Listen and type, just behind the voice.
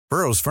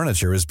Burrow's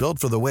furniture is built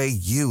for the way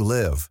you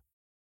live.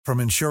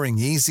 From ensuring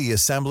easy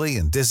assembly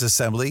and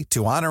disassembly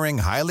to honoring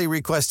highly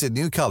requested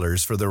new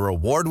colors for their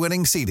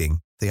award-winning seating,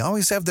 they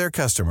always have their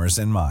customers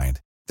in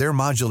mind. Their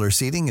modular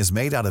seating is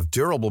made out of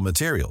durable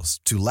materials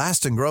to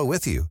last and grow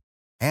with you.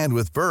 And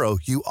with Burrow,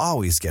 you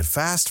always get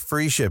fast,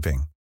 free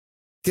shipping.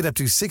 Get up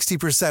to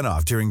 60%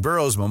 off during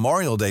Burrow's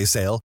Memorial Day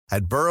sale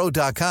at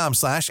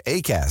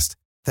burrow.com/ACAST.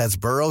 That's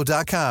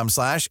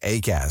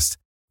burrow.com/ACAST.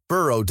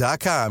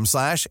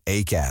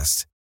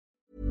 burrow.com/ACAST.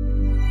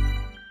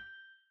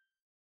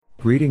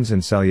 Greetings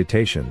and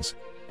salutations.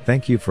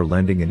 Thank you for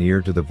lending an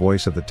ear to the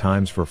voice of the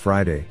times for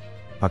Friday,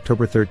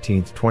 October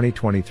 13th,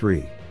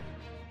 2023.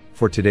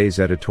 For today's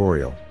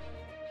editorial,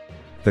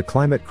 the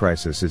climate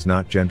crisis is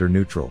not gender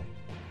neutral.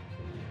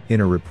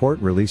 In a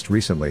report released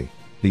recently,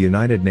 the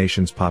United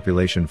Nations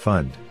Population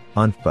Fund,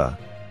 UNFPA,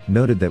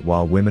 noted that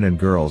while women and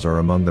girls are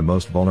among the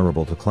most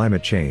vulnerable to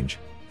climate change,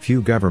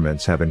 few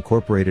governments have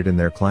incorporated in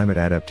their climate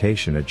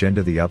adaptation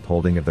agenda the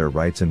upholding of their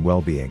rights and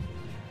well-being.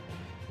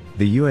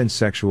 The UN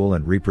Sexual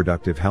and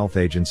Reproductive Health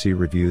Agency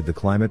reviewed the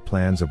climate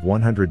plans of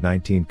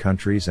 119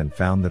 countries and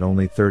found that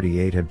only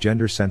 38 have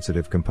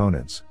gender-sensitive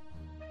components.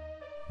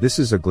 This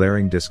is a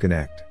glaring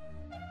disconnect.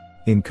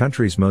 In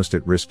countries most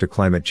at risk to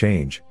climate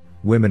change,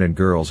 women and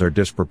girls are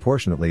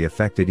disproportionately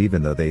affected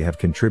even though they have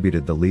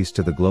contributed the least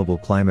to the global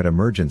climate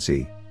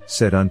emergency,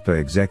 said UNFPA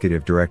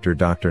Executive Director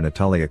Dr.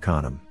 Natalia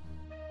Khanum.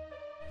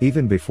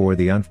 Even before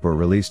the UNFPA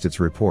released its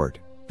report,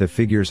 the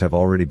figures have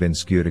already been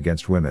skewed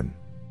against women.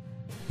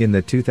 In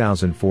the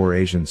 2004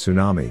 Asian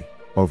tsunami,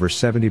 over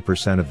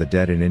 70% of the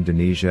dead in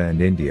Indonesia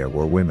and India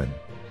were women.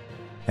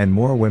 And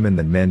more women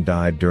than men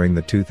died during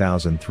the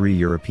 2003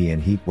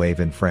 European heat wave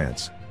in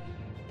France.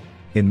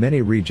 In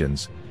many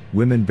regions,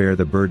 women bear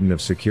the burden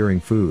of securing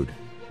food,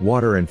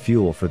 water and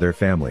fuel for their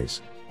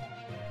families.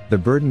 The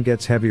burden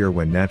gets heavier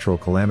when natural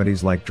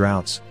calamities like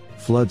droughts,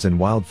 floods and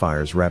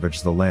wildfires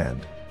ravage the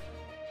land.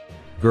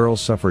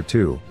 Girls suffer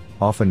too,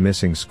 often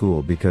missing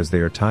school because they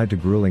are tied to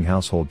grueling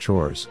household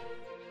chores.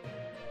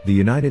 The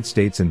United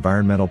States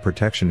Environmental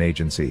Protection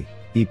Agency,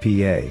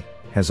 EPA,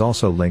 has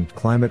also linked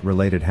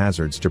climate-related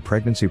hazards to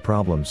pregnancy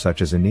problems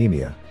such as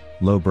anemia,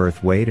 low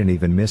birth weight and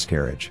even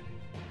miscarriage.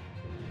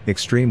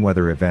 Extreme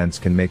weather events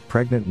can make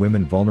pregnant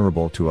women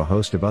vulnerable to a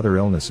host of other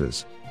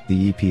illnesses,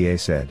 the EPA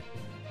said.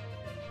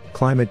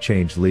 Climate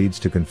change leads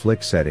to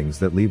conflict settings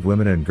that leave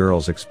women and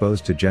girls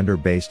exposed to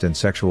gender-based and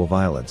sexual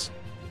violence.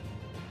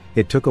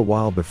 It took a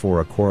while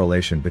before a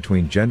correlation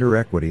between gender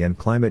equity and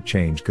climate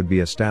change could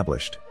be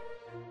established.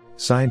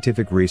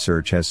 Scientific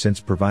research has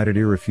since provided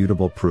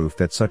irrefutable proof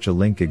that such a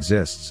link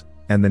exists,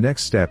 and the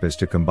next step is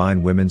to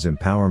combine women's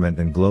empowerment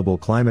and global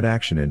climate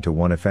action into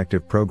one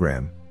effective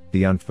program,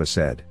 the UNFPA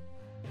said.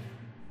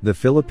 The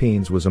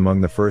Philippines was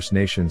among the first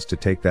nations to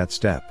take that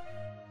step.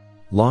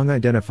 Long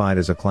identified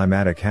as a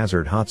climatic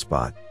hazard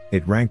hotspot,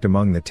 it ranked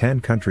among the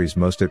 10 countries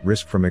most at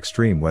risk from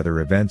extreme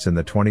weather events in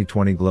the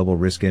 2020 Global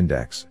Risk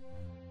Index.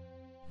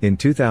 In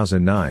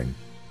 2009,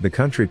 the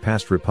country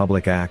passed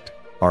Republic Act,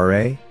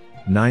 RA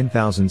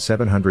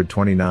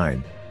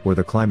 9729, or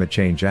the Climate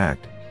Change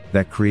Act,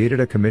 that created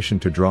a commission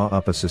to draw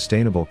up a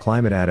sustainable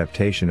climate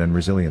adaptation and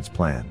resilience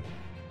plan.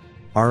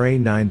 RA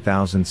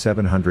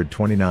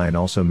 9729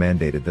 also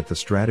mandated that the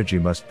strategy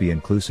must be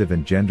inclusive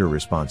and gender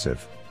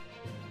responsive.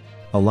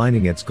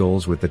 Aligning its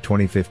goals with the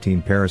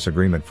 2015 Paris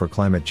Agreement for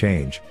Climate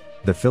Change,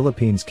 the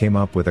Philippines came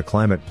up with a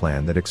climate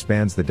plan that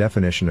expands the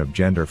definition of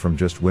gender from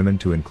just women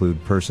to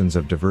include persons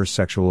of diverse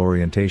sexual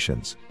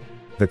orientations.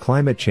 The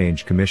Climate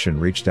Change Commission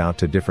reached out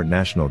to different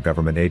national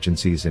government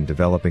agencies in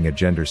developing a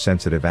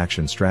gender-sensitive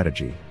action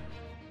strategy.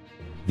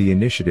 The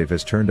initiative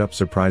has turned up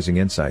surprising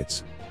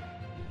insights.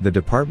 The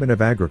Department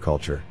of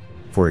Agriculture,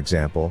 for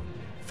example,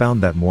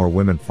 found that more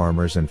women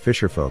farmers and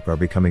fisherfolk are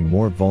becoming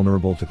more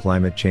vulnerable to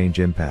climate change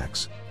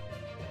impacts.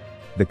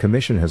 The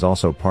Commission has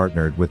also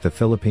partnered with the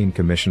Philippine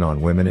Commission on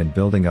Women in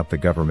building up the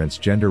government's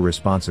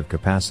gender-responsive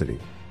capacity.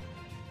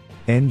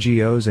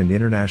 NGOs and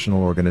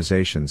international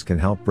organizations can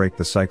help break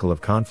the cycle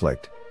of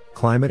conflict,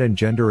 climate and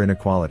gender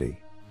inequality.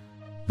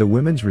 The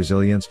Women's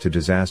Resilience to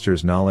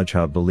Disasters Knowledge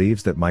Hub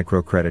believes that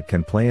microcredit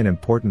can play an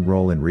important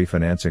role in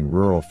refinancing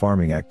rural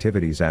farming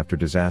activities after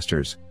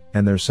disasters,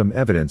 and there's some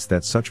evidence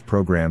that such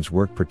programs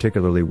work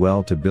particularly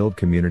well to build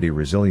community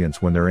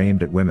resilience when they're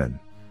aimed at women.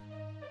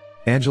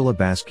 Angela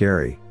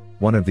Bascari,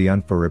 one of the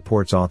UNFPA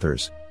report's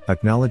authors,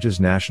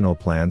 acknowledges national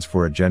plans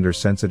for a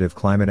gender-sensitive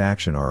climate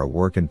action are a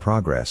work in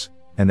progress,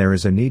 and there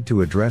is a need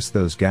to address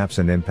those gaps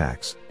and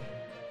impacts.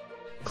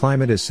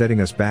 Climate is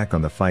setting us back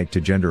on the fight to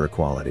gender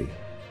equality.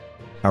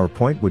 Our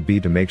point would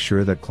be to make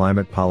sure that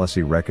climate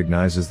policy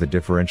recognizes the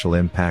differential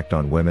impact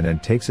on women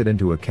and takes it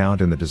into account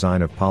in the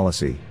design of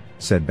policy,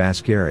 said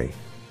Bascari.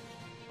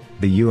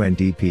 The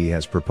UNDP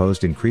has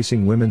proposed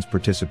increasing women's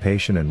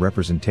participation and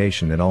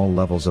representation in all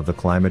levels of the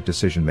climate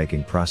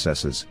decision-making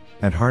processes,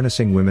 and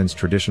harnessing women's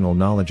traditional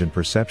knowledge and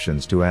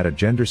perceptions to add a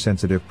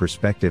gender-sensitive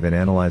perspective in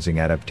analyzing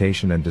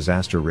adaptation and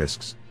disaster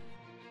risks.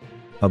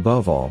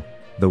 Above all,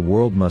 the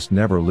world must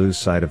never lose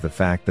sight of the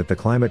fact that the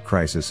climate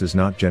crisis is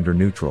not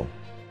gender-neutral.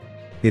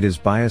 It is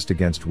biased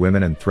against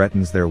women and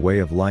threatens their way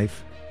of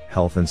life,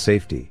 health and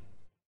safety.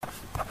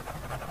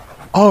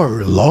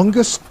 Our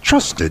longest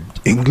trusted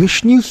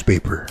English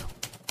newspaper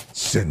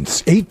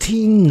since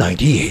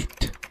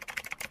 1898.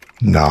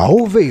 Now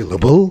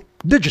available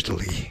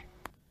digitally.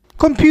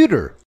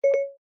 Computer.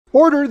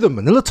 Order the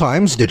Manila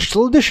Times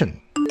Digital Edition.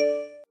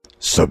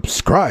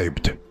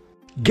 Subscribed.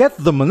 Get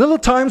the Manila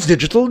Times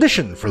Digital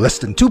Edition for less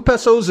than 2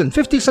 pesos and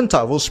 50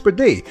 centavos per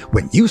day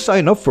when you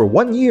sign up for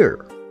 1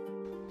 year.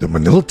 The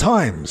Manila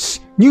Times,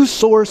 news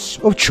source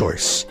of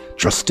choice,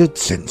 trusted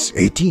since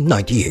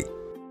 1898.